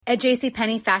At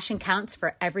JCPenney, fashion counts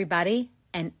for everybody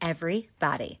and every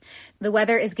body. The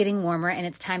weather is getting warmer and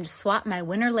it's time to swap my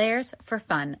winter layers for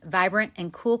fun, vibrant,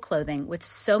 and cool clothing. With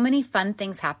so many fun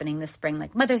things happening this spring,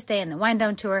 like Mother's Day and the Wind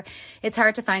Down Tour, it's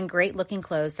hard to find great looking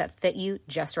clothes that fit you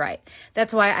just right.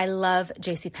 That's why I love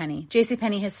JCPenney.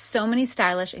 JCPenney has so many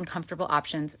stylish and comfortable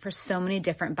options for so many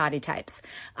different body types.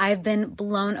 I've been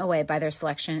blown away by their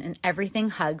selection, and everything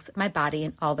hugs my body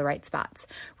in all the right spots.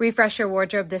 Refresh your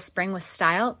wardrobe this spring with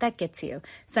style that gets you.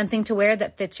 Something to wear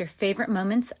that fits your favorite moments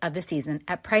of the season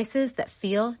at prices that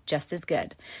feel just as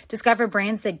good. Discover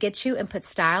brands that get you and put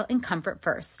style and comfort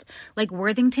first, like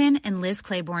Worthington and Liz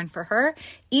Claiborne for her,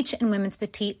 each in women's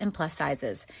petite and plus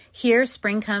sizes. Here,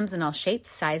 spring comes in all shapes,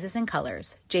 sizes, and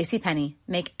colors. JCPenney,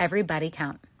 make everybody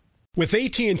count. With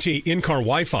AT&T in-car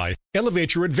Wi-Fi,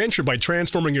 elevate your adventure by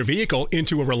transforming your vehicle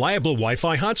into a reliable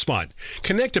Wi-Fi hotspot.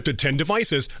 Connect up to 10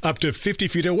 devices up to 50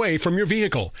 feet away from your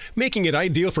vehicle, making it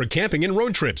ideal for camping and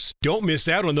road trips. Don't miss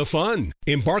out on the fun.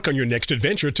 Embark on your next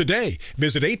adventure today.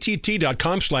 Visit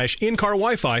att.com/in-car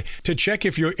Wi-Fi to check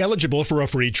if you're eligible for a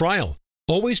free trial.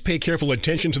 Always pay careful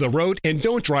attention to the road and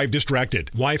don't drive distracted.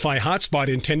 Wi-Fi hotspot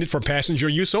intended for passenger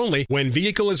use only when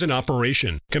vehicle is in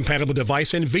operation. Compatible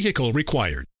device and vehicle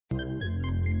required.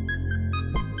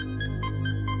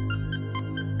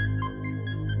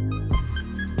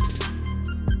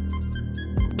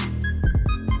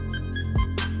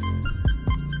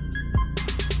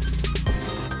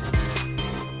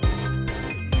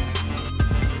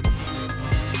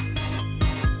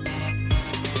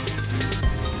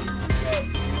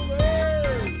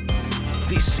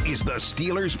 This is the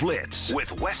Steelers Blitz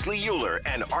with Wesley Euler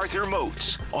and Arthur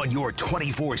Moats on your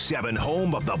 24/7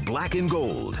 home of the black and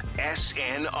gold,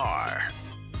 SNR.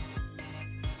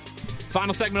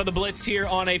 Final segment of the Blitz here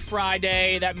on a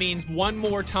Friday. That means one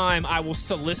more time I will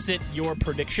solicit your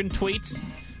prediction tweets.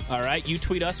 All right, you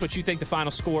tweet us what you think the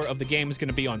final score of the game is going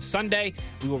to be on Sunday.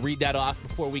 We will read that off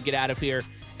before we get out of here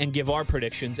and give our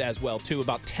predictions as well, too.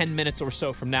 About 10 minutes or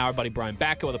so from now, our buddy Brian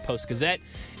Backo of the Post-Gazette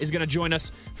is going to join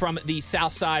us from the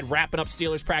South Side, wrapping up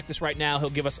Steelers practice right now.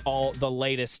 He'll give us all the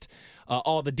latest,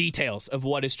 all the details of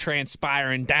what is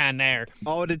transpiring down there.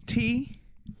 All the tea?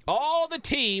 All the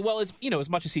tea. Well, as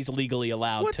much as he's legally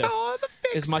allowed With to. all the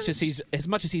fixins. As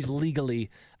much as he's legally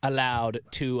allowed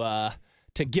to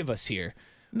give us here.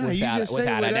 No, you just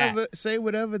say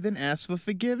whatever, then ask for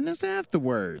forgiveness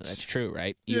afterwards. That's true,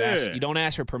 right? You don't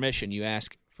ask for permission, you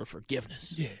ask for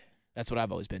forgiveness. Yeah. That's what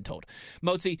I've always been told.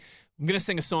 Mozi, I'm going to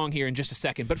sing a song here in just a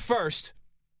second. But first,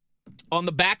 on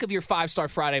the back of your 5-Star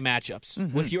Friday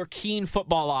matchups, with your keen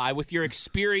football eye, with your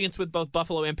experience with both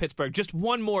Buffalo and Pittsburgh, just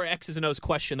one more X's and O's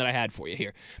question that I had for you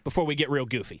here before we get real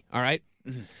goofy, all right?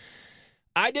 Mm-hmm.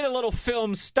 I did a little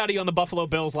film study on the Buffalo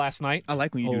Bills last night. I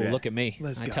like when you do that. Look at me.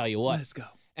 Let's go. I tell you what. Let's go.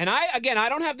 And I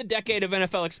don't have the decade of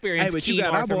NFL experience. Hey, but you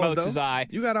got Arthur eyeballs, Moats' though. eye.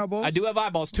 You got eyeballs. I do have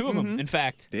eyeballs, 2 of them, in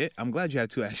fact. Yeah, I'm glad you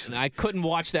had 2, actually. I couldn't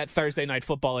watch that Thursday Night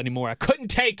Football anymore. I couldn't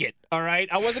take it, all right?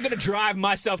 I wasn't going to drive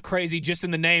myself crazy just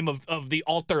in the name of the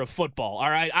altar of football, all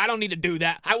right? I don't need to do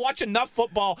that. I watch enough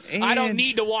football. I don't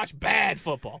need to watch bad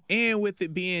football. And with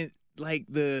it being like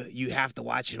you have to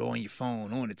watch it on your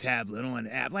phone, on the tablet, on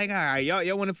the app. Like, all right,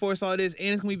 y'all want to force all this, and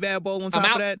it's going to be bad ball on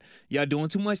top of that? Y'all doing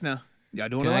too much now. Y'all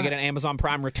doing a lot. Can I get an Amazon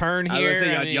Prime return here? I was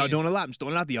gonna say, y'all doing a lot. I'm just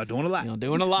throwing it out there. Y'all doing a lot. Y'all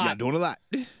doing a lot. Y'all doing a lot.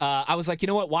 I was like, you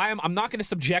know what? I'm not going to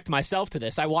subject myself to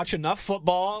this. I watch enough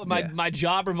football. My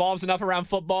job revolves enough around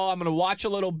football. I'm going to watch a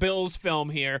little Bills film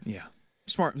here. Yeah.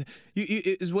 Smart.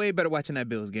 It's way better watching that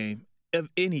Bills game, of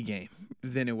any game,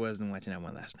 than it was than watching that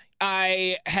one last night.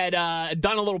 I had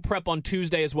done a little prep on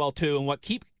Tuesday as well, too, and what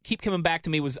keep coming back to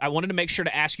me was I wanted to make sure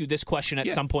to ask you this question at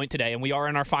some point today, and we are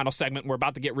in our final segment, and we're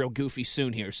about to get real goofy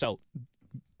soon here, so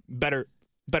better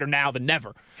now than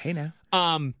never. Hey, now.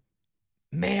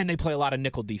 Man, they play a lot of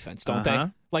nickel defense, don't they?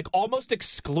 Like, almost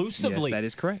exclusively. Yes, that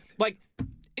is correct. Like,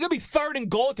 it's going to be 3rd and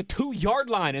goal at the 2-yard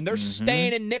line, and they're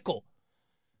staying in nickel.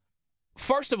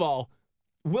 First of all,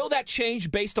 will that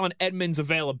change based on Edmonds'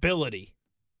 availability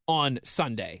on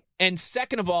Sunday? And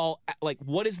second of all, like,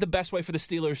 what is the best way for the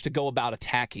Steelers to go about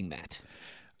attacking that?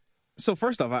 So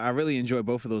first off, I really enjoy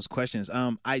both of those questions.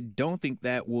 I don't think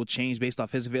that will change based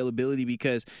off his availability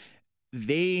because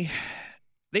they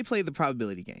play the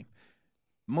probability game.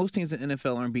 Most teams in the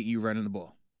NFL aren't beating you running the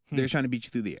ball. They're trying to beat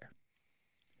you through the air.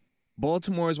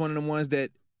 Baltimore is one of the ones that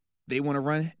they want to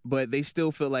run, but they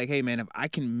still feel like, hey, man, if I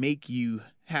can make you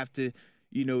have to,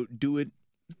 do it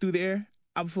through the air,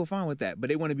 I would feel fine with that. But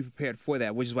they want to be prepared for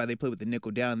that, which is why they play with the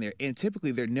nickel down there. And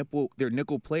typically their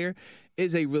nickel player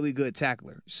is a really good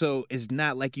tackler. So it's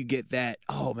not like you get that,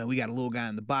 oh, man, we got a little guy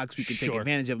in the box. We can take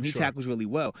advantage of him. He tackles really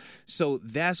well. So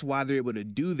that's why they're able to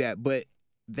do that. But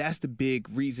That's the big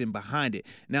reason behind it.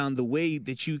 Now, in the way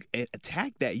that you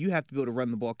attack that, you have to be able to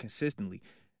run the ball consistently.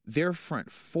 Their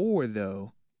front four,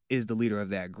 though, is the leader of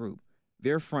that group.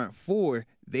 Their front four,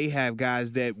 they have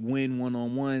guys that win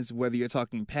one-on-ones, whether you're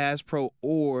talking pass pro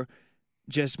or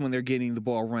just when they're getting the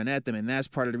ball run at them. And that's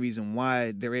part of the reason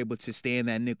why they're able to stay in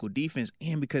that nickel defense.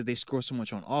 And because they score so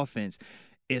much on offense,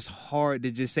 it's hard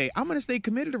to just say, I'm going to stay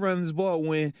committed to running this ball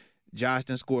when Josh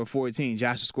done scored 14.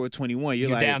 Josh scored 21.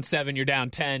 You're like, down 7, you're down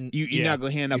 10. You're not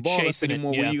going to hand that ball up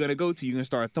anymore. It, Where are you going to go to? You're going to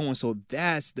start throwing. So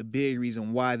that's the big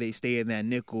reason why they stay in that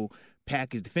nickel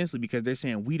package defensively, because they're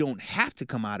saying we don't have to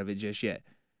come out of it just yet.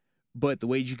 But the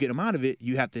way you get them out of it,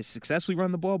 you have to successfully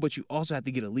run the ball, but you also have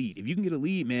to get a lead. If you can get a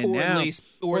lead, man, or now at least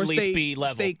be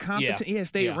level. Stay competent,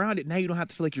 stay around it. Now you don't have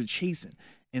to feel like you're chasing,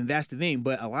 and that's the thing.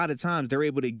 But a lot of times they're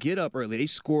able to get up early. They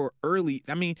score early.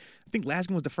 I mean, I think last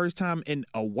game was the first time in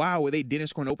a while where they didn't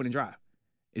score an opening drive.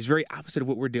 It's very opposite of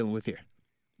what we're dealing with here.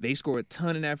 They score a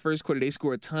ton in that first quarter. They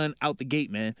score a ton out the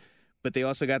gate, man. But they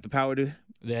also got the power to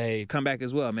come back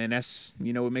as well, man. That's,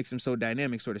 what makes them so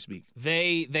dynamic, so to speak.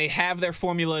 They have their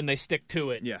formula and they stick to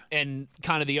it. Yeah. And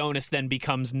kind of the onus then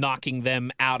becomes knocking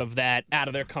them out of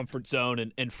their comfort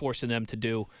zone and forcing them to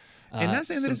do and not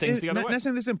saying some things the other way. Not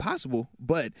saying it's impossible,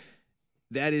 but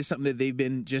that is something that they've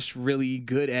been just really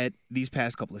good at these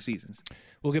past couple of seasons.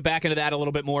 We'll get back into that a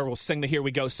little bit more. We'll sing the Here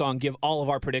We Go song, give all of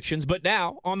our predictions. But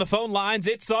now, on the phone lines,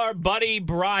 it's our buddy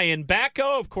Brian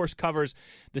Batko, of course, covers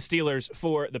the Steelers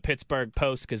for the Pittsburgh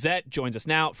Post-Gazette. Joins us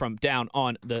now from down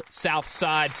on the south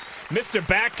side. Mr.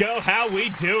 Batko, how we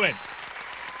doing?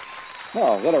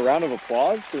 Oh, is that a round of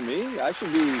applause for me? I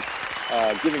should be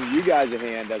giving you guys a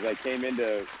hand as I came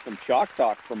into some chalk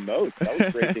talk from Moats. That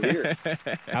was great to hear.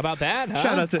 How about that, huh?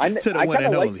 Shout out to the one and only. I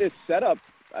kind of like this setup.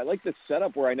 I like this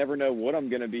setup where I never know what I'm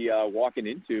going to be walking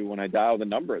into when I dial the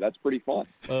number. That's pretty fun.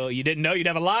 Oh, you didn't know you'd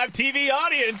have a live TV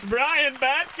audience, Brian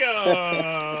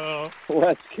Batko.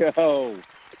 Let's go.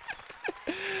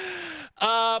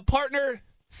 Partner,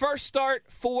 first start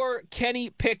for Kenny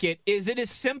Pickett. Is it as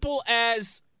simple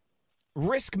as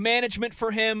risk management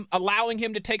for him, allowing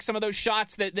him to take some of those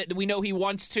shots that we know he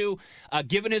wants to,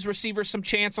 giving his receivers some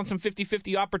chance on some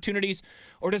 50-50 opportunities?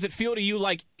 Or does it feel to you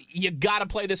like you got to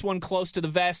play this one close to the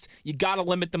vest, you got to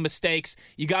limit the mistakes,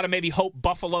 you got to maybe hope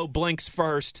Buffalo blinks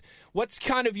first? What's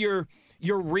kind of your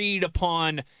read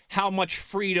upon how much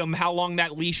freedom, how long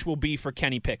that leash will be for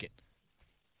Kenny Pickett?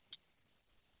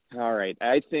 All right.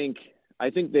 I think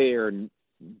they are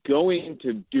going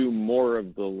to do more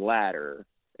of the latter,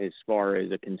 as far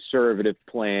as a conservative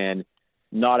plan,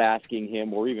 not asking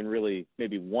him or even really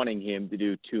maybe wanting him to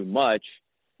do too much.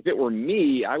 If it were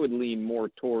me, I would lean more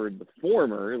toward the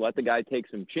former, let the guy take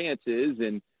some chances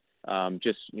and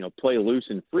just, play loose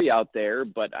and free out there.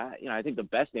 But, I think the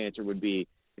best answer would be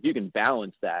if you can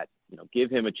balance that,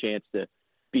 give him a chance to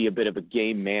be a bit of a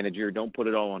game manager. Don't put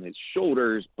it all on his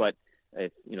shoulders, but,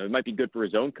 it might be good for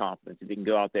his own confidence if he can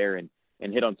go out there and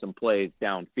hit on some plays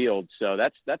downfield. So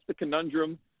that's the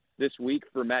conundrum this week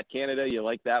for Matt Canada. You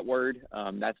like that word?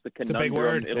 That's the conundrum. It's a big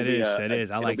word. It is.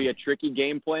 It'll be a tricky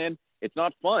game plan. It's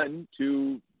not fun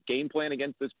to game plan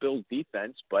against this Bills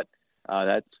defense, but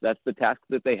that's the task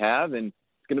that they have, and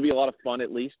it's going to be a lot of fun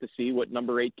at least to see what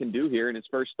number 8 can do here in his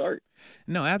first start.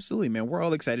 No, absolutely, man. We're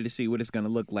all excited to see what it's going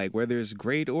to look like, whether it's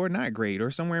great or not great or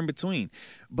somewhere in between.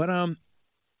 But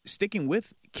sticking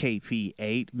with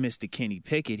KP8, Mr. Kenny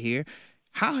Pickett here,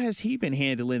 how has he been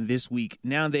handling this week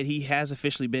now that he has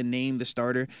officially been named the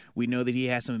starter? We know that he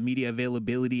has some media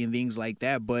availability and things like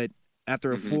that, but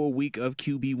after a full week of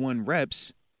QB1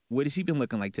 reps, what has he been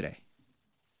looking like today?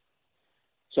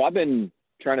 So I've been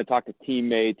trying to talk to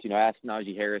teammates. I asked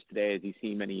Najee Harris today, has he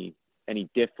seen any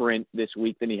different this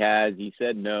week than he has? He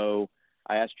said no.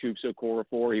 I asked Chuks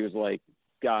Okorafor. He was like,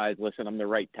 guys, listen, I'm the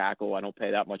right tackle. I don't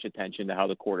pay that much attention to how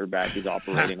the quarterback is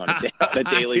operating on a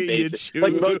daily basis.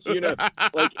 Like most,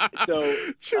 so.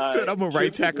 Chuks said, I'm a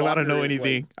right tackle. I don't know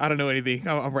anything.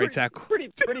 I'm right tackle.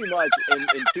 Pretty much. And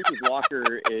Chuks'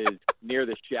 locker is near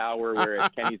the shower, whereas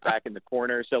Kenny's back in the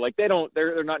corner. So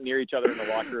they're not near each other in the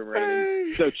locker room or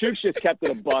anything. So Chuks just kept it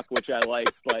a buck, which I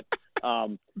like. But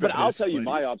I'll tell you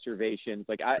my observations.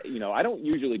 I don't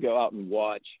usually go out and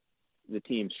watch the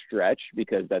team stretch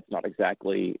because that's not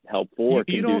exactly helpful.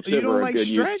 You don't like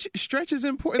stretch? Stretch is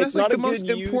important. That's like the most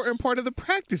important part of the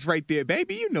practice right there,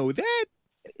 baby. You know that.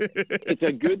 It's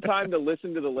a good time to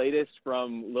listen to the latest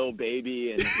from Lil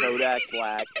Baby and Kodak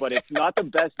Black, but it's not the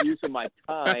best use of my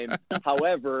time.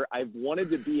 However, I've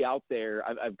wanted to be out there.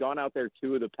 I've gone out there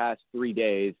 2 of the past 3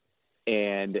 days,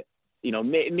 and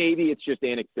maybe it's just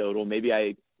anecdotal.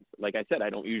 Maybe like I said, I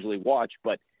don't usually watch,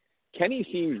 but Kenny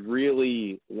seems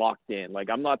really locked in. Like,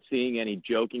 I'm not seeing any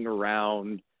joking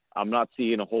around. I'm not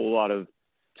seeing a whole lot of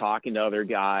talking to other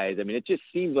guys. I mean, it just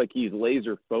seems like he's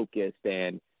laser focused.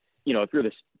 And, you know, if you're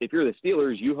the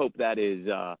Steelers, you hope that is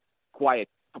quiet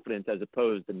confidence as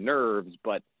opposed to nerves.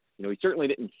 But, you know, he certainly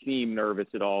didn't seem nervous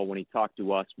at all when he talked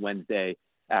to us Wednesday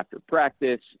after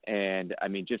practice. And, I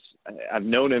mean, I've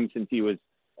known him since he was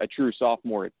a true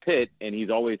sophomore at Pitt, and he's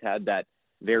always had that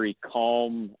very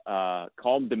calm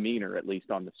demeanor, at least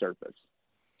on the surface.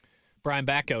 Brian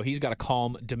Batko, he's got a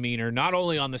calm demeanor, not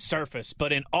only on the surface,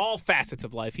 but in all facets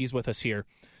of life. He's with us here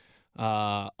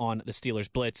on the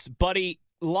Steelers Blitz. Buddy,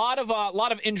 a lot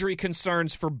of injury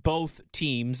concerns for both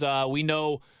teams. We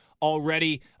know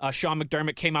already Sean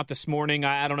McDermott came out this morning.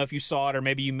 I don't know if you saw it or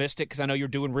maybe you missed it because I know you're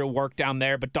doing real work down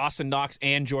there, but Dawson Knox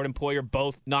and Jordan Poyer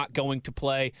both not going to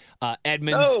play.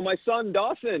 Edmonds. Oh, my son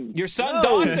Dawson. Your son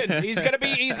Dawson. He's gonna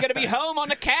be home on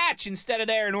the catch instead of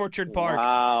there in Orchard Park.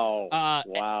 Wow.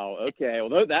 Wow. Okay.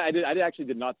 Well, I actually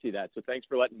did not see that. So thanks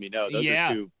for letting me know. Those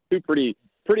are two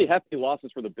pretty hefty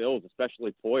losses for the Bills,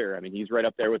 especially Poyer. I mean, he's right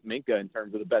up there with Minkah in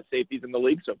terms of the best safeties in the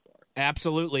league so far.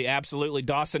 Absolutely.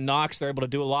 Dawson Knox, they're able to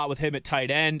do a lot with him at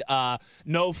tight end.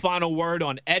 No final word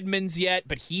on Edmonds yet,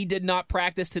 but he did not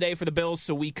practice today for the Bills,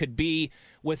 so we could be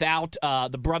without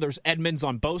the brothers Edmonds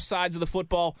on both sides of the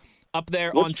football up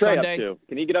there on Trey Sunday. Up to?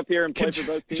 Can he get up here and play for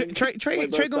both teams? Trey,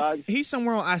 he's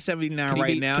somewhere on I-79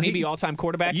 right now. Can he be all-time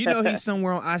quarterback? You know he's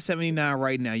somewhere on I-79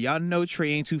 right now. Y'all know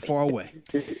Trey ain't too far away.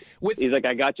 He's like,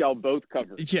 I got y'all both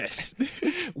covered. Yes.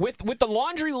 With the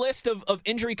laundry list of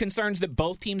injury concerns that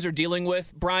both teams are dealing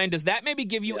with, Brian, does that maybe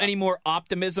give you any more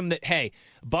optimism that, hey,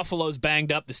 Buffalo's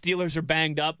banged up, the Steelers are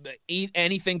banged up,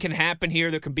 anything can happen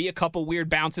here, there can be a couple weird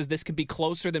bounces, this could be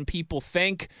closer than people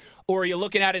think? Or are you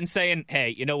looking at it and saying, hey,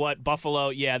 you know what, Buffalo,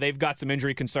 yeah, they've got some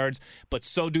injury concerns, but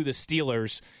so do the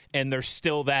Steelers, and there's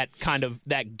still that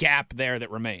gap there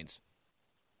that remains?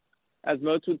 As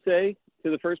Moats would say to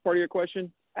the first part of your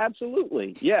question,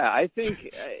 absolutely. Yeah, I think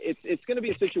it's going to be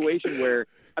a situation where,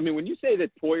 I mean, when you say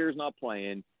that Poyer's not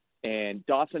playing and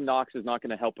Dawson Knox is not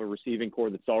going to help a receiving core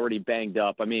that's already banged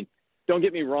up, I mean, don't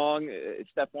get me wrong,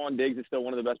 Stephon Diggs is still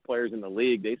one of the best players in the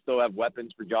league. They still have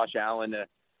weapons for Josh Allen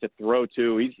to throw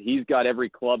to. He's got every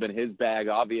club in his bag,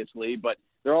 obviously, but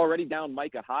they're already down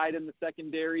Micah Hyde in the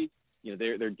secondary. You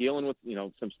know, they're dealing with, you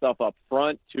know, some stuff up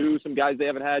front too. Some guys they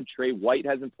haven't had. Trey White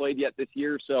hasn't played yet this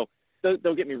year. So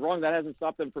don't get me wrong, that hasn't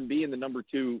stopped them from being the number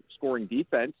 2 scoring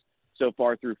defense so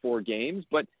far through 4 games.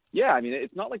 But yeah, I mean,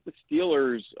 it's not like the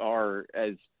Steelers are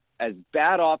as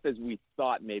bad off as we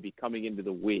thought maybe coming into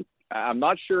the week. I'm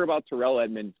not sure about Terrell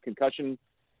Edmonds. Concussion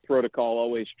protocol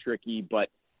always tricky, but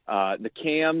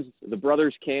the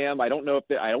brothers Cam, I don't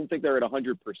think they're at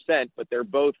 100%, but they're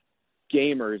both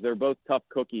gamers. They're both tough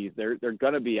cookies. They're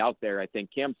going to be out there. I think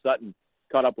Cam Sutton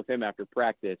caught up with him after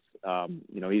practice.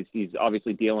 You know, he's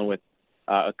obviously dealing with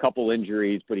a couple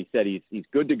injuries, but he said he's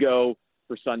good to go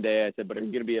for Sunday. I said, but are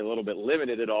you going to be a little bit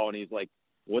limited at all? And he's like,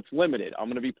 what's limited? I'm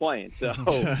going to be playing. So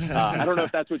I don't know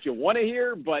if that's what you want to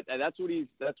hear, but that's what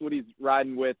he's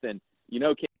riding with. And you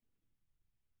know, Cam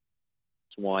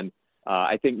one.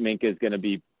 I think Minkah is going to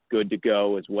be good to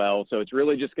go as well. So it's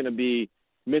really just going to be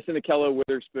missing Ahkello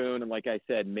Witherspoon. And like I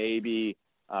said, maybe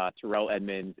Terrell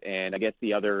Edmonds. And I guess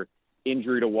the other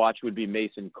injury to watch would be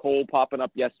Mason Cole popping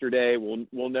up yesterday.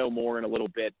 We'll know more in a little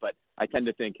bit, but I tend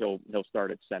to think he'll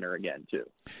start at center again too.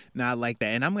 Now I like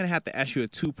that. And I'm going to have to ask you a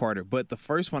 2-parter, but the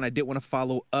first one I did want to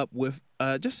follow up with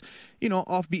just, you know,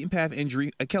 off beaten path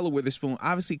injury, Ahkello Witherspoon.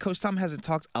 Obviously Coach Tom hasn't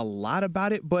talked a lot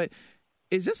about it, but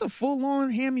is this a full-on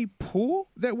hammy pull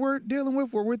that we're dealing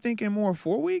with where we're thinking more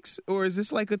 4 weeks? Or is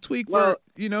this like a tweak where,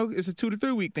 you know, it's a 2 to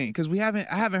 3 week thing? Because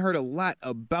I haven't heard a lot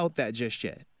about that just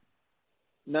yet.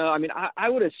 No, I mean, I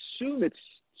would assume it's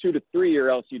 2 to 3, or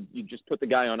else you just put the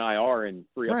guy on IR and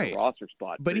free up the roster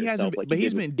spot. But he hasn't. But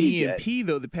he's been DNP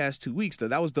though the past 2 weeks. Though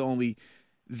that was the only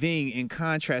thing in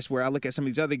contrast where I look at some of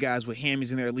these other guys with hammies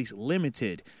and they're at least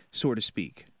limited, so to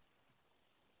speak.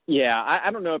 Yeah,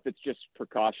 I don't know if it's just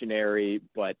precautionary,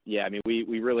 but yeah, I mean,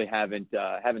 we really haven't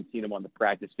seen him on the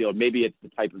practice field. Maybe it's the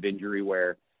type of injury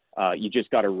where you just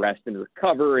got to rest and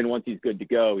recover, and once he's good to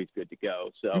go, he's good to go.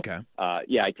 So, okay.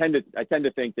 Yeah, I tend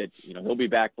to think that, you know, he'll be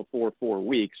back before 4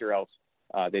 weeks, or else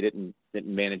they didn't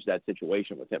manage that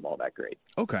situation with him all that great.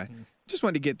 Okay, just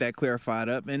wanted to get that clarified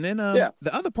up, and then the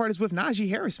other part is with Najee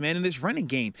Harris, man, in this running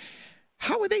game.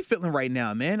 How are they feeling right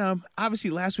now, man? Obviously,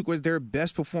 last week was their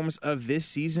best performance of this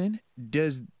season.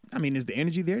 Is the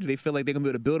energy there? Do they feel like they're going to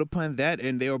be able to build upon that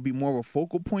and they'll be more of a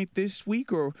focal point this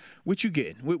week? Or what you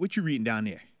getting? What you reading down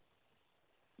there?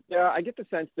 Yeah, I get the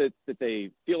sense that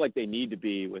they feel like they need to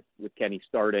be with Kenny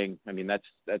starting. I mean, that's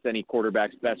any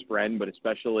quarterback's best friend, but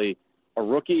especially a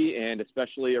rookie, and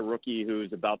especially a rookie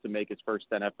who's about to make his first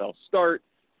NFL start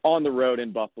on the road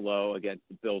in Buffalo against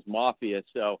the Bills Mafia.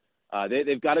 So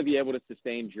they've got to be able to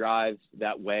sustain drives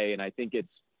that way, and I think it's,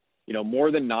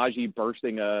 more than Najee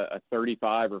bursting a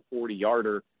 35 or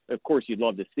 40-yarder. Of course, you'd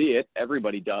love to see it.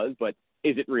 Everybody does, but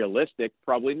is it realistic?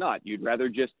 Probably not. You'd rather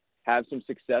just have some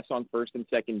success on first and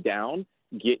second down,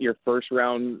 get your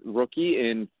first-round rookie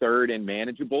in third and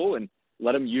manageable, and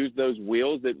let him use those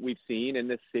wheels that we've seen in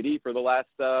this city for the last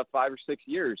 5 or 6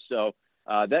 years. So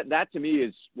that to me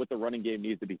is what the running game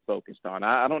needs to be focused on.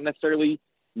 I don't necessarily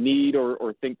need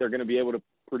or think they're going to be able to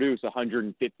produce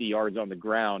 150 yards on the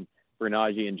ground for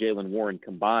Najee and Jaylen Warren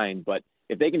combined, but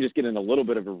if they can just get in a little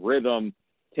bit of a rhythm,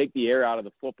 take the air out of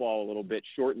the football a little bit,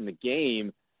 shorten the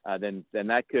game, then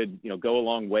that could go a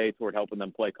long way toward helping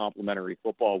them play complementary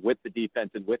football with the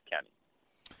defense and with Kenny.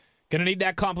 Going to need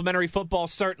that complimentary football,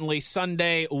 certainly.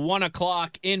 Sunday, 1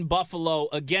 o'clock in Buffalo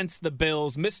against the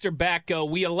Bills. Mr. Batko,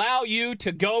 we allow you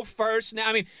to go first. Now,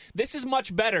 I mean, this is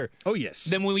much better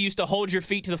than when we used to hold your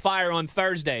feet to the fire on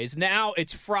Thursdays. Now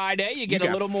it's Friday. You get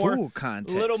a little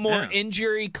more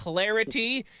injury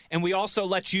clarity, and we also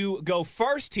let you go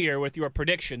first here with your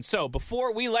prediction. So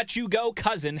before we let you go,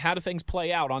 cousin, how do things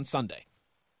play out on Sunday?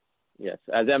 Yes,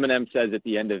 as Eminem says at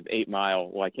the end of 8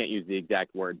 Mile, well, I can't use the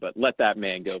exact word, but let that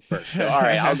man go first. So, all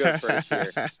right, I'll go first here.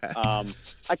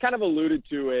 I kind of alluded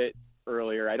to it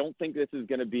earlier. I don't think this is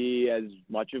going to be as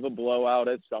much of a blowout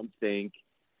as some think.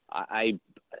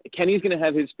 Kenny's going to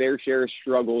have his fair share of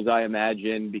struggles, I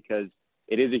imagine, because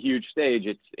it is a huge stage.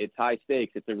 It's high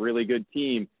stakes. It's a really good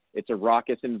team. It's a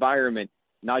raucous environment.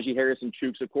 Najee Harris and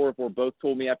Chuks Okorafor both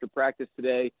told me after practice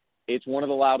today it's one of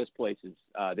the loudest places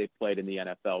they've played in the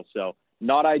NFL. So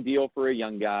not ideal for a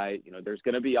young guy. There's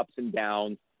going to be ups and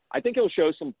downs. I think he'll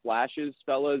show some flashes,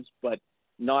 fellas, but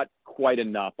not quite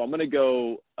enough. I'm going to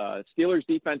go Steelers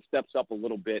defense steps up a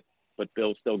little bit, but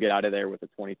Bills still get out of there with a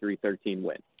 23-13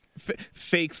 win.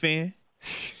 Fake fan?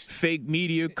 Fake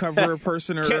media cover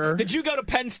person? Or did you go to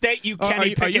Penn State, you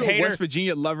Kenny Pickett hater? Are you a West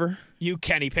Virginia lover? You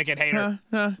Kenny Pickett hater.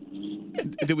 I'll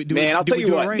tell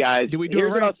you what, guys.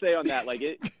 Here's what I'll say on that. Like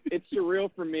it's surreal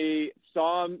for me.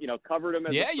 Saw him, covered him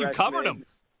as a freshman. Yeah, you covered him.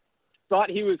 Thought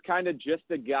he was kind of just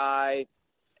a guy.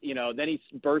 Then he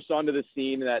bursts onto the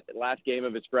scene in that last game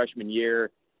of his freshman year.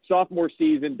 Sophomore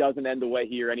season doesn't end the way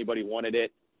he or anybody wanted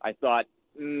it. I thought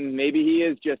maybe he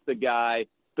is just a guy.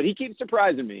 But he keeps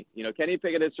surprising me. Kenny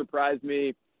Pickett has surprised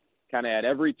me kind of at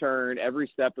every turn, every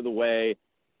step of the way.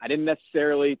 I didn't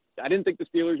think the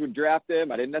Steelers would draft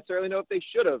him. I didn't necessarily know if they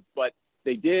should have, but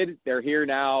they did. They're here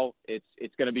now.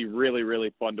 It's going to be really,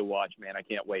 really fun to watch, man. I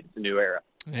can't wait. It's a new era.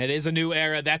 It is a new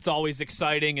era. That's always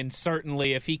exciting, and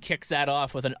certainly if he kicks that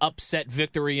off with an upset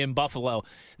victory in Buffalo,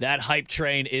 that hype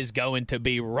train is going to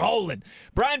be rolling.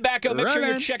 Brian Batko, make sure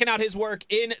you're checking out his work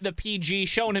in the PG,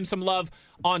 showing him some love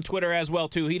on Twitter as well,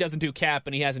 too. He doesn't do cap,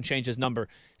 and he hasn't changed his number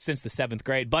since the 7th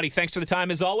grade. Buddy, thanks for the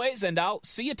time as always, and I'll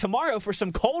see you tomorrow for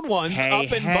some cold ones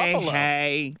up in Buffalo.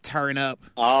 Hey, turn up.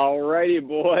 All righty,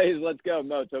 boys. Let's go.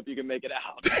 Moats, hope you can make it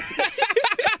out.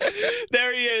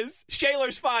 There he is,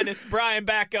 Shaler's finest, Brian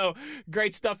Batko.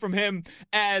 Great stuff from him,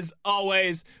 as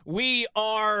always. We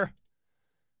are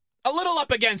a little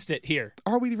up against it here.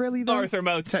 Are we really, though? Arthur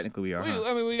Moats. Technically, we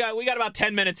are. We got about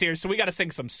 10 minutes here, so we got to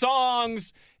sing some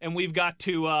songs, and we've got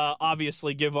to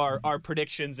obviously give our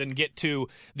predictions and get to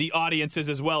the audiences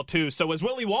as well, too. So as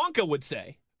Willy Wonka would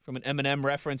say, from an Eminem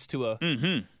reference to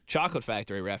a Chocolate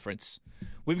Factory reference,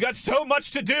 we've got so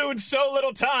much to do in so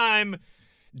little time.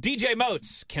 DJ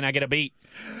Moats, can I get a beat?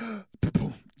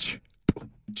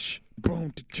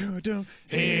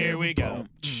 Here we go.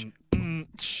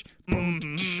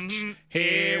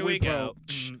 Here we go.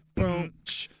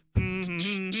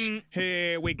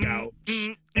 Here we go.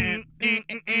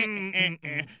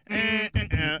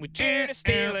 We cheer the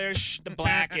Steelers, the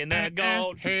black and the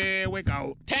gold. Here we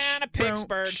go. Town of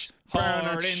Pittsburgh,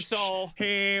 heart and soul.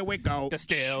 Here we go. The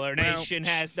Steeler Nation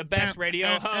has the best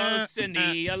radio hosts in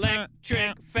the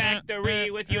Electric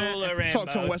Factory with Euler and Talk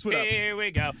to him, Wes. What up? Here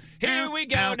we go. Here we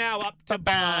go now up to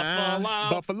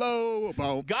Buffalo.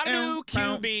 Buffalo. Got a new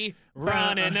QB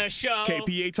running the show.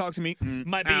 KPA, talk to me.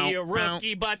 Might be a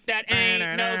rookie, but that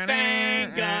ain't no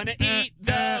thing. Gonna eat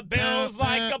the Bills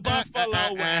like a buffalo.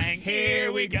 Buffalo Wang.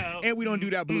 Here we go. And we don't do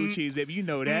that blue cheese, baby. You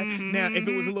know that. Now, if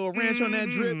it was a little ranch on that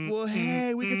drip, well,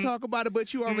 hey, we can talk about it,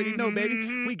 but you already know,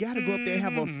 baby. We got to go up there and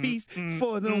have a feast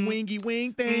for them wingy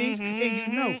wing things. And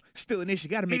you know, still an issue.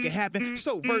 Got to make it happen.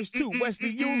 So, verse 2,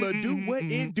 Wesley Euler, do what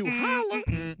it do. Holla.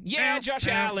 Yeah, Josh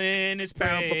Allen is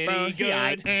pretty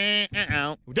good.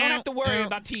 We don't have to worry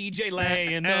about TJ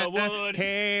laying the wood.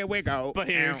 Here we go. But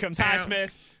here comes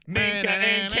Highsmith, Minka,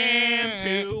 and Cam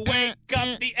to wake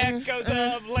up the echoes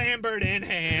of Lambert and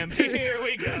Ham. Here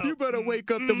we go. You better wake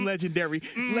up them legendary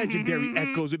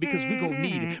echoes because we gonna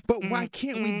need it. But why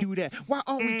can't we do that? Why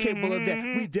aren't we capable of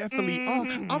that? We definitely are.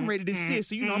 I'm ready to see it.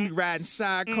 So you know I'm be riding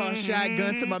sidecar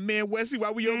shotgun to my man Wesley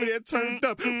while we over there turned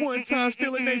up. One time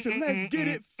still a nation. Let's get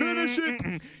it. Finish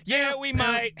it. Yeah, we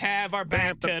might have our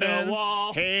back to the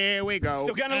wall. Here we go.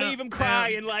 Still gonna leave him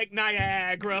crying like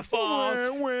Niagara Falls.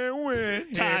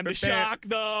 Time to shock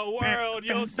the world,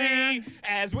 you'll see,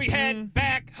 as we head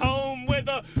back home with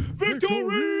a victory.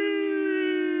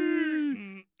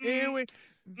 Anyway,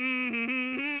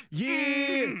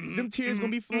 yeah, them tears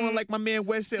gonna be flowing like my man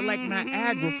Wes said, like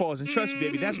Niagara Falls. And trust me,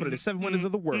 baby, that's one of the 7 wonders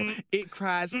of the world. It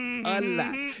cries a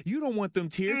lot. You don't want them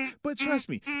tears, but trust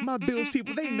me, my Bills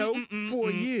people, they know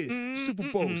 4 years, Super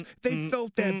Bowls, they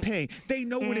felt that pain. They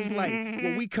know what it's like.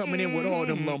 Well, we coming in with all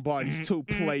them Lombardis, 2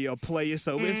 player,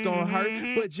 so it's gonna hurt,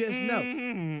 but just know,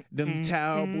 them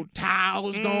terrible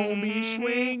towels gonna be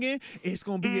swinging. It's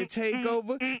gonna be a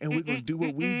takeover, and we're gonna do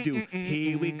what we do.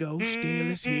 Here we go,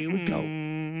 Steelers, here we go.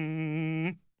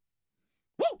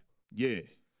 Woo! Yeah.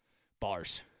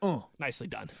 Bars. Nicely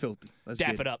done. Filthy. Let's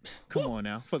Dap get it up. Come on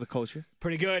now, for the culture.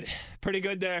 Pretty good. Pretty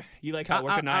good there. You like how I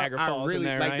work at Niagara Falls really,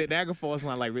 in there, like right? the Niagara Falls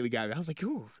line like really got me. I was like,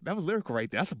 ooh, that was lyrical right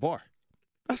there. That's a bar.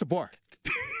 That's a bar.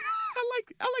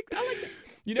 I like that.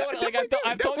 You know what? Like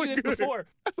I've told you this before.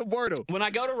 That's a bar though. When I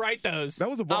go to write those, that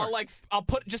was a bar. I'll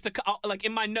put just like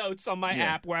in my notes on my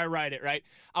app where I write it, right?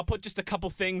 I'll put just a couple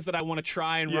things that I want to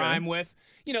try and rhyme with.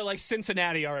 You know, like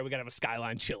Cincinnati. All right, we gotta have a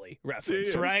Skyline Chili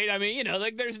reference, right? I mean, you know,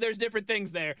 like there's different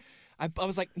things there. I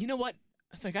was like, you know what?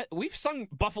 It's like we've sung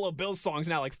Buffalo Bills songs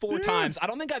now like 4 times. I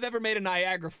don't think I've ever made a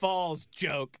Niagara Falls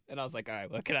joke. And I was like, all right,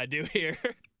 what can I do here?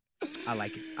 I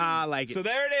like it. I like it. So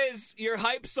there it is, your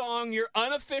hype song, your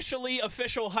unofficially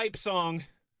official hype song.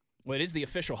 Well, it is the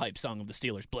official hype song of the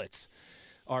Steelers Blitz.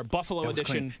 Our Buffalo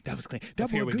edition. That was clean.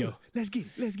 That was good.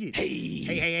 Let's get it.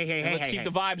 Hey. Let's keep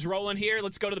the vibes rolling here.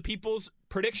 Let's go to the people's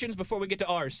predictions before we get to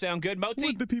ours. Sound good, Motzi?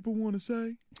 What the people want to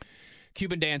say?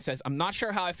 Cuban Dan says, I'm not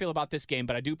sure how I feel about this game,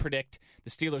 but I do predict the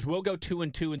Steelers will go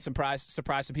 2-2 and surprise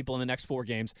some people in the next 4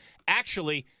 games.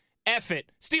 Actually, F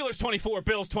it. Steelers 24,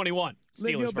 Bills 21.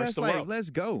 Steelers versus the world.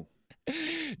 Let's go.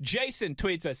 Jason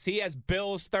tweets us. He has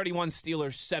Bills 31,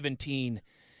 Steelers 17.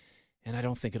 And I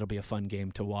don't think it'll be a fun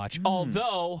game to watch.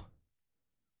 Although,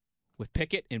 with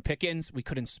Pickett and Pickens, we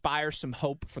could inspire some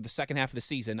hope for the second half of the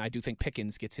season. I do think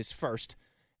Pickens gets his first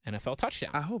NFL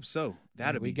touchdown. I hope so.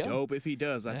 That'd be dope if he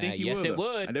does. I think he will. Yes, it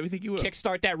would. I definitely think he will.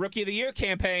 Kickstart that Rookie of the Year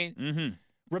campaign. Mm-hmm.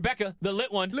 Rebecca, the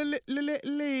lit one,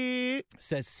 lit.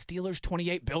 says Steelers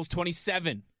 28, Bills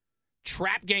 27.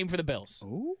 Trap game for the Bills.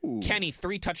 Ooh. Kenny,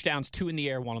 3 touchdowns, 2 in the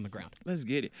air, 1 on the ground. Let's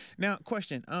get it. Now,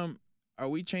 question. Are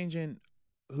we changing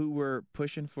who we're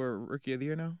pushing for Rookie of the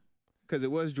Year now? Because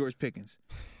it was George Pickens.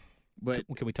 But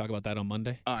can we talk about that on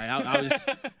Monday? All right, I just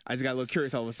got a little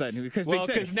curious all of a sudden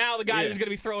because now the guy who's going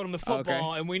to be throwing him the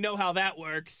football, and we know how that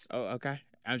works. Oh, okay.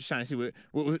 I'm just trying to see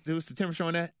what's the temperature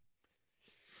on that.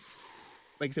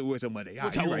 Like I said, we wait till Monday.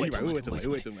 We'll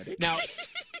wait till Monday. Now,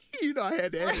 you know I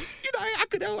had to ask. You know I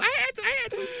could know. I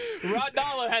had to. Rod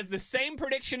Dalla has the same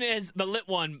prediction as the lit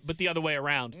one, but the other way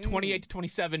around.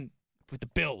 28-27 with the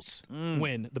Bills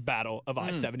win the Battle of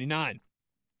I-79.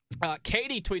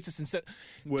 Katie tweets us and said,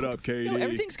 "What up, Katie?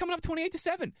 Everything's coming up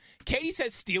 28-7." Katie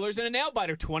says Steelers in a nail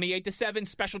biter, 28-7.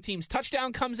 Special teams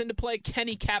touchdown comes into play.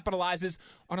 Kenny capitalizes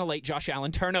on a late Josh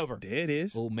Allen turnover. There it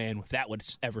is. Oh man, if that would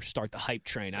ever start the hype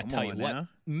train, I tell you what. Now.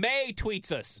 May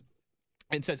tweets us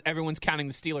and says everyone's counting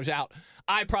the Steelers out.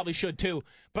 I probably should too,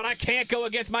 but I can't go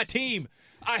against my team.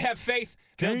 I have faith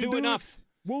they'll do enough.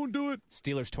 Won't do it.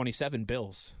 Steelers 27,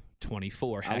 Bills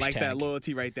 24. I like that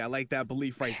loyalty right there. I like that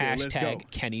belief right there. Let's go.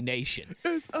 Kenny Nation.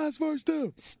 It's us versus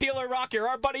them. Steeler Rocker,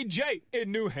 our buddy Jay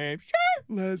in New Hampshire.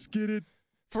 Let's get it.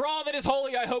 For all that is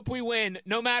holy, I hope we win.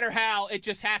 No matter how, it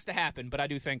just has to happen. But I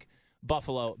do think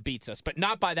Buffalo beats us, but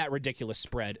not by that ridiculous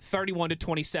spread.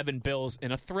 31-27 Bills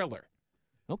in a thriller.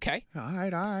 Okay. All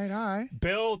right.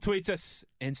 Bill tweets us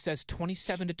and says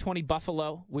 27-20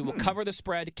 Buffalo. We will cover the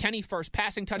spread. Kenny first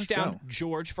passing touchdown. go.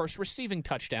 George first receiving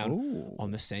touchdown Ooh.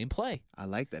 on the same play. I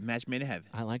like that. Match made in heaven.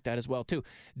 I like that as well, too.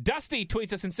 Dusty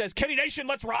tweets us and says, Kenny Nation,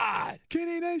 let's ride.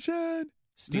 Kenny Nation.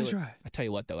 Let's ride. I tell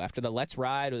you what, though, after the let's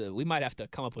ride, we might have to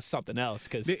come up with something else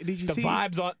because Did you the see-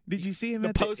 vibes on Did you see him the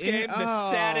at the post game, end? the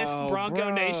saddest Oh, Bronco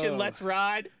bro. Nation, let's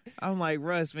ride. I'm like,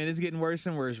 Russ, man, it's getting worse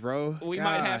and worse, bro. We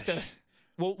might have to. Gosh.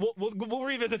 We'll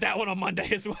revisit that one on Monday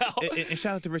as well. And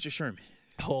shout out to Richard Sherman.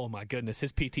 Oh my goodness,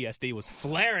 his PTSD was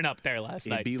flaring up there last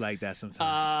It'd night. be like that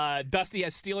sometimes. Dusty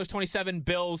has Steelers 27,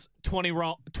 Bills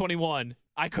 21.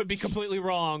 I could be completely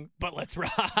wrong, but let's ride.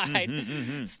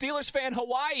 Steelers fan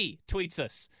Hawaii tweets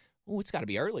us. Oh, it's got to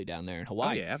be early down there in Oh,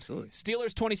 Hawaii. yeah, absolutely.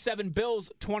 Steelers 27,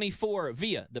 Bills 24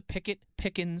 via the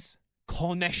Pickens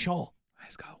Connection.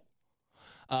 Let's go.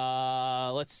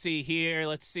 Let's see here.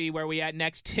 Let's see where we at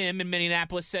next. Tim in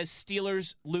Minneapolis says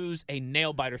Steelers lose a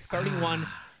nail biter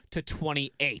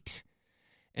 31-28.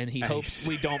 And he hopes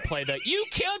we don't play the "You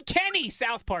Killed Kenny"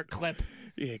 South Park clip.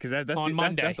 Yeah, because that's On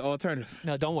Monday. the alternative.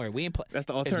 No, don't worry. We ain't play. That's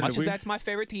the As alternative. much as that's my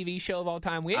favorite TV show of all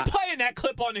time, we ain't playing that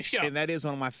clip on the show. And that is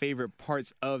one of my favorite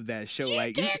parts of that show.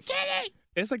 You killed Kenny.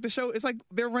 It's like the show. It's like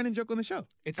their running joke on the show.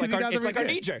 It's 'Cause like you our, guys it's are like our right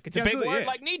knee there. jerk. It's a Yeah, big absolutely, word yeah.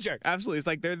 like knee jerk. Absolutely, it's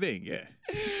like their thing. Yeah.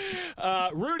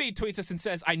 Rudy tweets us and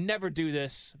says, I never do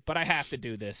this, but I have to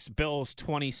do this. Bills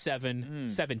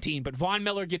 27-17, but Von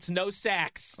Miller gets no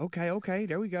sacks. Okay.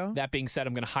 There we go. That being said,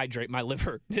 I'm going to hydrate my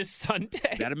liver this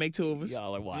Sunday. That'll make two of us.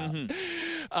 Y'all are wild.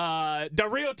 The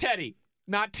real Teddy,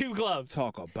 not two gloves.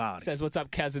 Talk about it. Says, what's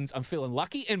up, cousins? I'm feeling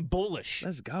lucky and bullish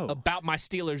Let's go. about my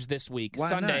Steelers this week. Why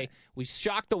Sunday, not? we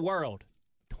shocked the world.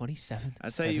 27-17. I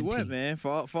tell you what, man.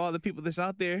 For all the people that's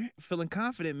out there feeling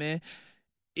confident, man.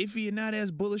 If you're not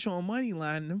as bullish on money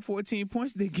line, them 14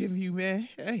 points they give you, man.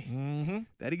 Hey,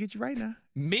 that'll get you right now.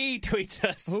 Me tweets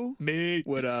us. Who? Me.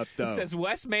 What up, though? It says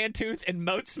Wes Mantooth and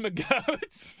Moats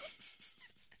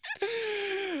McGoats.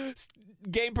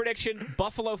 Game prediction,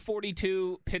 Buffalo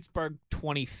 42, Pittsburgh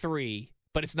 23.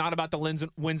 But it's not about the wins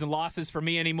and losses for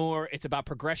me anymore. It's about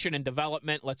progression and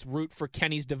development. Let's root for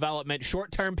Kenny's development.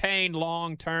 Short-term pain,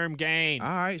 long-term gain. All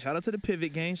right. Shout out to the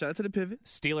pivot game. Shout out to the pivot.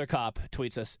 Steeler Cop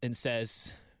tweets us and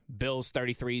says, Bills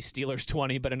 33, Steelers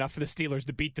 20, but enough for the Steelers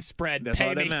to beat the spread. That's Pay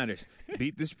all that me. matters.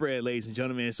 Beat the spread, ladies and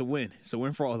gentlemen. It's a win. It's a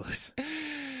win for all of us.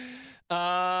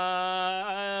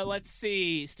 Let's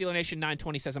see. Steeler Nation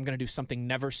 920 says, I'm going to do something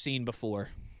never seen before.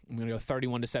 I'm going to go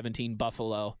 31-17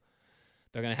 Buffalo.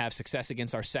 They're going to have success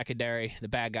against our secondary. The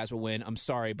bad guys will win. I'm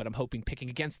sorry, but I'm hoping picking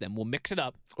against them will mix it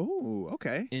up Ooh,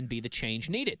 okay. and be the change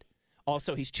needed.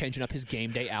 Also, he's changing up his game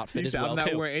day outfit He as said, well, I'm not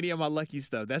too. wearing any of my lucky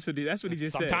stuff. That's what he just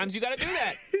said. Sometimes you got to do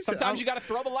that. He said, Sometimes you got to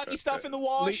throw the lucky stuff in the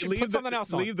wash and put something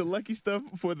else on. Leave the lucky stuff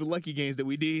for the lucky games that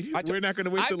we need. We're not going to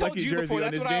waste the I've lucky told you jersey before, on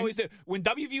that's this what game. I always do. When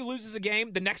WVU loses a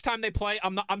game, the next time they play,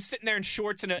 I'm sitting there in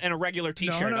shorts and a regular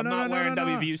T-shirt. I'm not wearing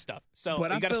WVU stuff. So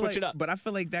you got to switch it up. But I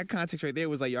feel like that context right there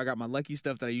was like, yo, I got my lucky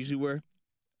stuff that I usually wear.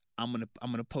 I'm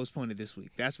gonna postpone it this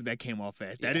week. That's what that came off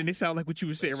as. That didn't sound like what you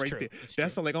were saying It's right true. there. It's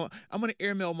That's like I'm gonna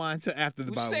airmail mine till after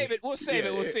the We'll bye save week. it. We'll save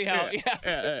it. We'll see how.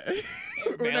 Yeah.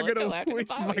 We're not Airmail it till gonna after the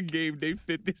waste bye my week. game day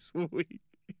fit this week.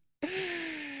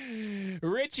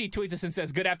 Richie tweets us and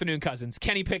says, "Good afternoon, cousins.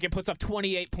 Kenny Pickett puts up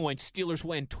 28 points. Steelers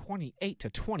win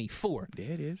 28-24.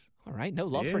 There it is. All right, no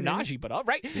love There for it is. Najee, but all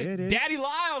right. There it is. Daddy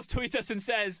Lyles tweets us and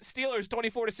says, Steelers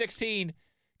 24-16.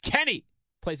 Kenny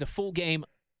plays a full game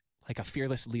like a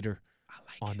fearless leader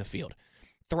on the field.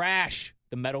 Thrash,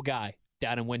 the metal guy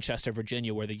down in Winchester,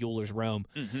 Virginia, where the Eulers roam,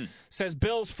 says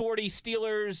Bills 40,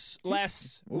 Steelers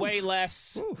less, way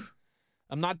less. Oof.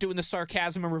 I'm not doing the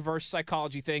sarcasm and reverse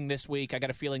psychology thing this week. I got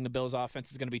a feeling the Bills'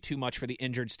 offense is going to be too much for the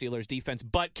injured Steelers' defense,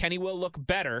 but Kenny will look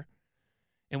better,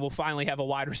 and we'll finally have a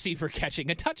wide receiver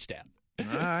catching a touchdown.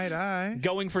 All right.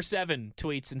 Going for 7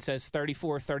 tweets and says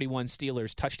 34-31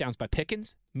 Steelers. Touchdowns by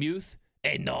Pickens, Muth,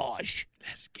 and Naj.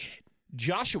 Let's get it.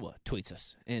 Joshua tweets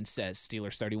us and says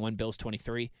Steelers 31, Bills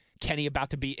 23. Kenny about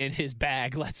to be in his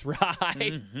bag. Let's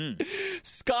ride.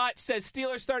 Scott says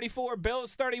Steelers 34,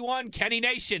 Bills 31. Kenny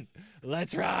Nation.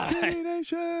 Let's ride. Kenny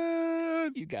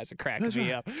Nation. You guys are cracking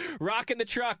me up. Rocking the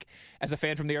truck. As a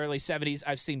fan from the early 70s,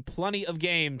 I've seen plenty of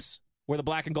games where the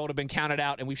black and gold have been counted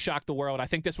out and we've shocked the world. I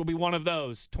think this will be one of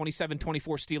those. 27-24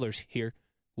 Steelers. Here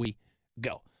we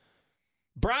go.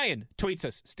 Brian tweets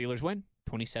us. Steelers win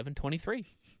 27-23.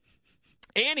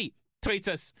 Annie tweets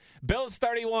us. Bills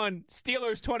 31,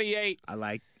 Steelers 28. I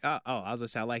like. I was gonna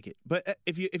say I like it. But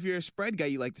if you're a spread guy,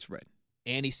 you like the spread.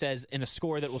 Annie says in a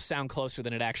score that will sound closer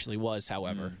than it actually was,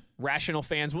 however. Rational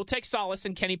fans will take solace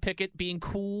in Kenny Pickett being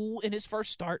cool in his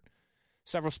first start.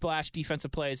 Several splash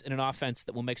defensive plays and an offense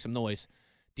that will make some noise.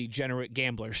 Degenerate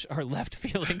gamblers are left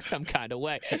feeling some kind of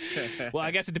way. Well,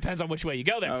 I guess it depends on which way you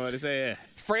go there. I want to say, yeah.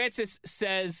 Francis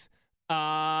says,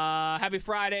 happy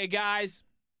Friday, guys.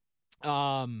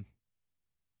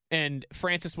 And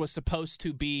Francis was supposed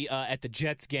to be at the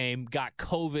Jets game, got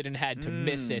COVID and had to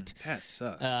miss it. That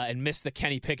sucks. And missed the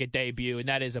Kenny Pickett debut, and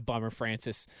that is a bummer,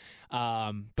 Francis.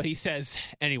 But he says,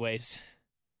 anyways,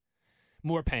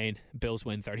 more pain. Bills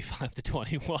win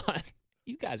 35-21.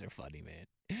 You guys are funny, man.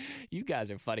 You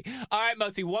guys are funny. All right,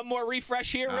 Mozi, one more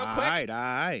refresh here real quick. All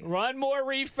right. One more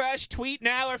refresh. Tweet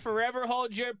now or forever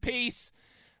hold your peace.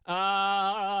 We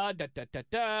got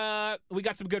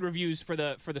some good reviews for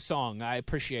the song. I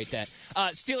appreciate that.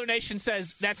 Steeler Nation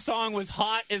says that song was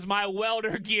hot as my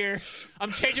welder gear.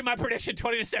 I'm changing my prediction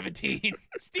 20-17.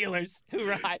 Steelers.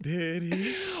 Hoorah. There it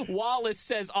is. Wallace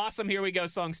says awesome. Here we go.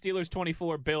 Song Steelers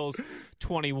 24, Bills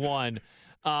 21.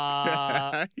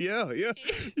 Yeah.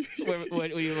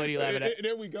 What are you laughing at?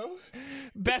 There we go.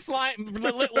 Best line,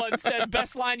 the lit one says,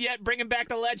 best line yet, bringing back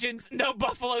the legends. No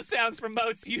Buffalo sounds from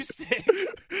Moats, you sing.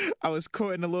 I was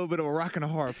caught in a little bit of a rock and a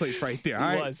hard place right there. All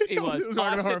right? He was. It was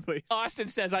rock and a hard place. Austin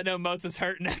says, I know Moats is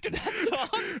hurting after that song.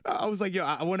 I was like, yo,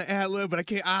 I want to ad lib, but I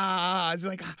can't. It's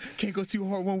like, can't go too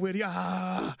hard one way.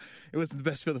 It was the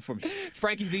best feeling for me.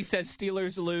 Frankie Z says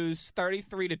Steelers lose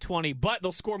 33-20, but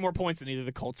they'll score more points than either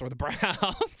the Colts or the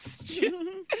Browns.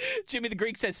 Jimmy the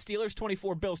Greek says Steelers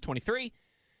 24, Bills 23.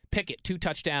 Pickett 2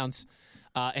 touchdowns,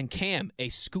 and Cam a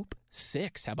scoop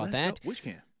 6. How about that? Go. Which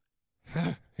Cam?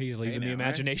 He's leaving the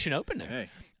imagination open there.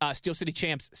 Hey. Steel City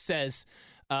Champs says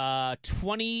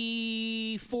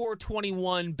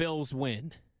 24-21 Bills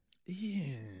win.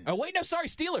 Yeah. Oh, wait, no, sorry,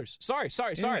 Steelers. Sorry.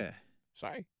 Yeah.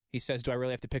 Sorry. He says, do I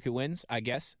really have to pick who wins? I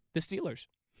guess the Steelers.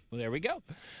 Well, there we go.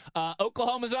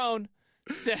 Oklahoma's own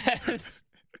says,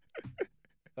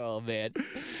 oh, man.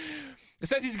 It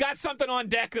says he's got something on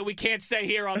deck that we can't say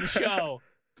here on the show,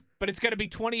 but it's going to be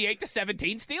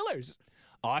 28-17 Steelers.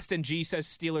 Austin G says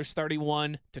Steelers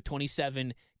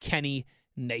 31-27 Kenny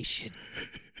Nation.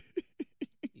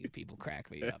 You people crack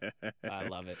me up. I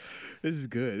love it. This is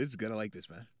good. I like this,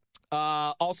 man.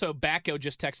 Also, Backo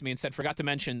just texted me and said, forgot to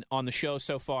mention on the show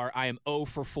so far, I am 0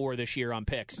 for 4 this year on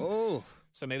picks. Oh.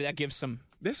 So maybe that gives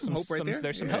There's some hope right there.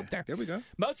 There's some hope there. There we go.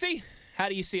 Mozi, how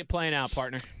do you see it playing out,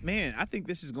 partner? Man, I think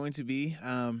this is going to be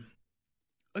a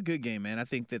good game, man. I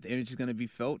think that the energy is going to be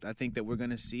felt. I think that we're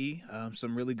going to see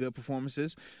some really good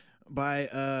performances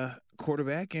by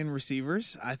quarterback and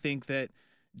receivers. I think that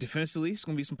defensively, it's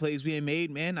going to be some plays being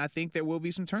made, man. I think there will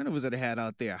be some turnovers that are had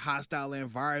out there. Hostile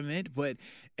environment, but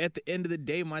at the end of the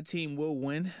day, my team will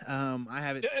win. I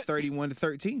have it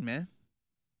 31-13, man.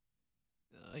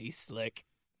 Oh, he's slick.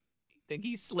 You think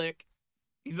he's slick?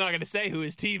 He's not going to say who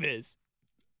his team is.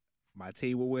 My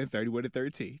team will win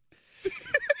 31-13.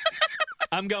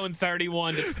 I'm going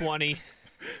 31-20.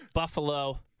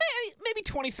 Buffalo. Maybe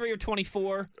 23 or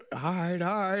 24. Hard.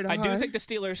 I do think the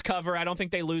Steelers cover. I don't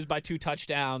think they lose by 2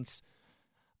 touchdowns.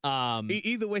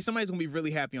 Either way, somebody's going to be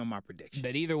really happy on my prediction.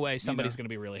 But either way, somebody's going to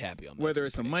be really happy on my Whether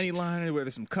it's some money line, whether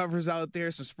some covers out there,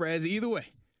 some spreads, either way,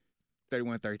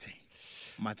 31-13.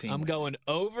 My team wins. going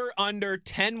over under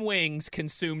 10 wings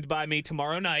consumed by me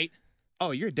tomorrow night.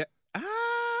 Oh, you're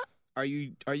Are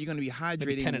you going to be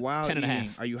hydrating while eating?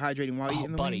 10.5. Are you hydrating while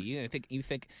eating the buddy, wings? you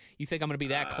think I'm going to be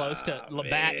that close to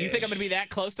Labatt? You think I'm going to be that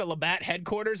close to Labatt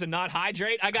headquarters and not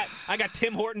hydrate? I got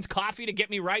Tim Hortons coffee to get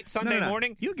me right Sunday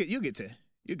morning. You'll get 10.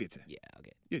 You'll get 10. Yeah, I'll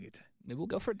get. You'll get 10. Maybe we'll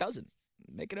go for a dozen.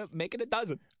 Make it a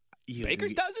dozen.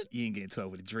 Baker's dozen? You ain't getting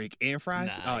 12 with a drink and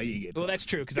fries? Nah, oh, you ain't get 12. Well, that's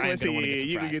true, because I am going to want to get some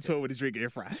you fries. can get 12 with a drink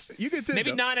and fries. You get 10.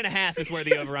 Maybe 9.5 is where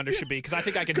the over-under should be, because I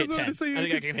think I can hit 10. I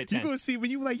think I can hit 10. You're going to see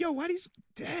when you were like, yo, why these,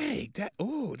 dang,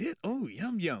 yum,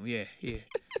 yeah.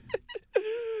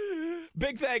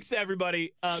 Big thanks to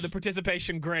everybody. The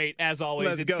participation, great, as always.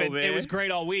 Let's go, man. It was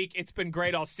great all week. It's been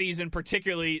great all season,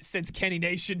 particularly since Kenny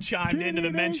Nation chimed into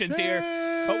the mentions here.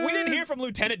 But we didn't hear from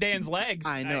Lieutenant Dan's legs.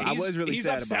 I know. I was really sad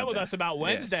about that. He's upset with us about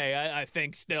Wednesday, yes. I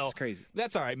think, still. It's crazy.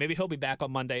 That's all right. Maybe he'll be back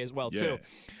on Monday as well, too.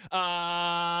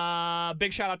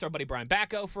 Big shout out to our buddy Brian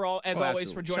Backo always absolutely.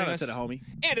 for joining us. Shout out to the homie.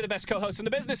 And to the best co-host in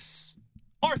the business,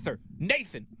 Arthur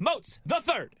Nathan Moats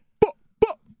III.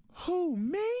 Who,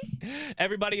 me?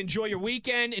 Everybody enjoy your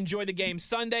weekend. Enjoy the game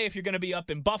Sunday. If you're going to be up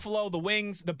in Buffalo, the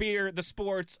wings, the beer, the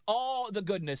sports, all the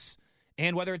goodness.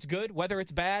 And whether it's good, whether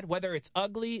it's bad, whether it's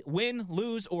ugly, win,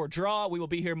 lose, or draw, we will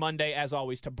be here Monday, as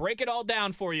always, to break it all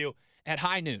down for you at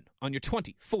high noon on your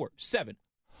 24/7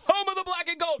 home of the black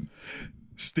and gold.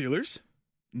 Steelers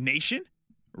Nation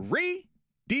Radio.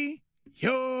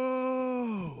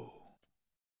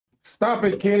 Stop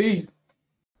it, Kitty.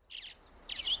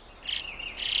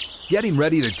 Getting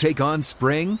ready to take on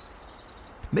spring?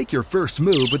 Make your first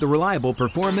move with the reliable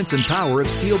performance and power of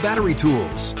Steel battery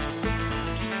tools.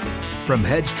 From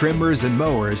hedge trimmers and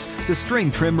mowers to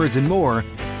string trimmers and more,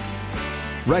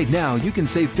 right now you can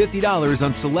save $50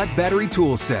 on select battery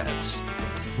tool sets.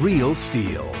 Real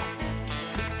Steel.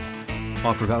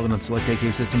 Offer valid on select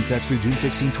AK system sets through June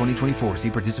 16, 2024.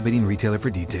 See participating retailer for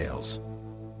details.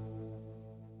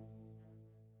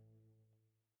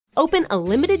 Open a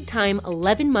limited-time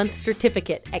 11-month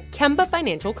certificate at Kemba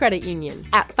Financial Credit Union.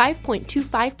 At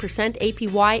 5.25%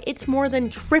 APY, it's more than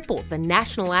triple the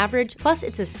national average, plus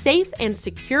it's a safe and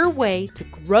secure way to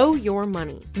grow your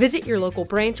money. Visit your local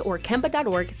branch or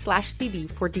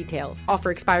kemba.org/cb for details.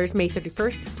 Offer expires May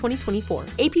 31st, 2024.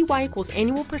 APY equals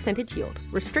annual percentage yield.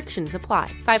 Restrictions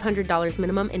apply. $500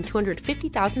 minimum and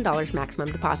 $250,000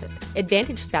 maximum deposit.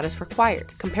 Advantage status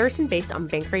required. Comparison based on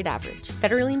bank rate average.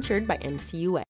 Federally insured by NCUA.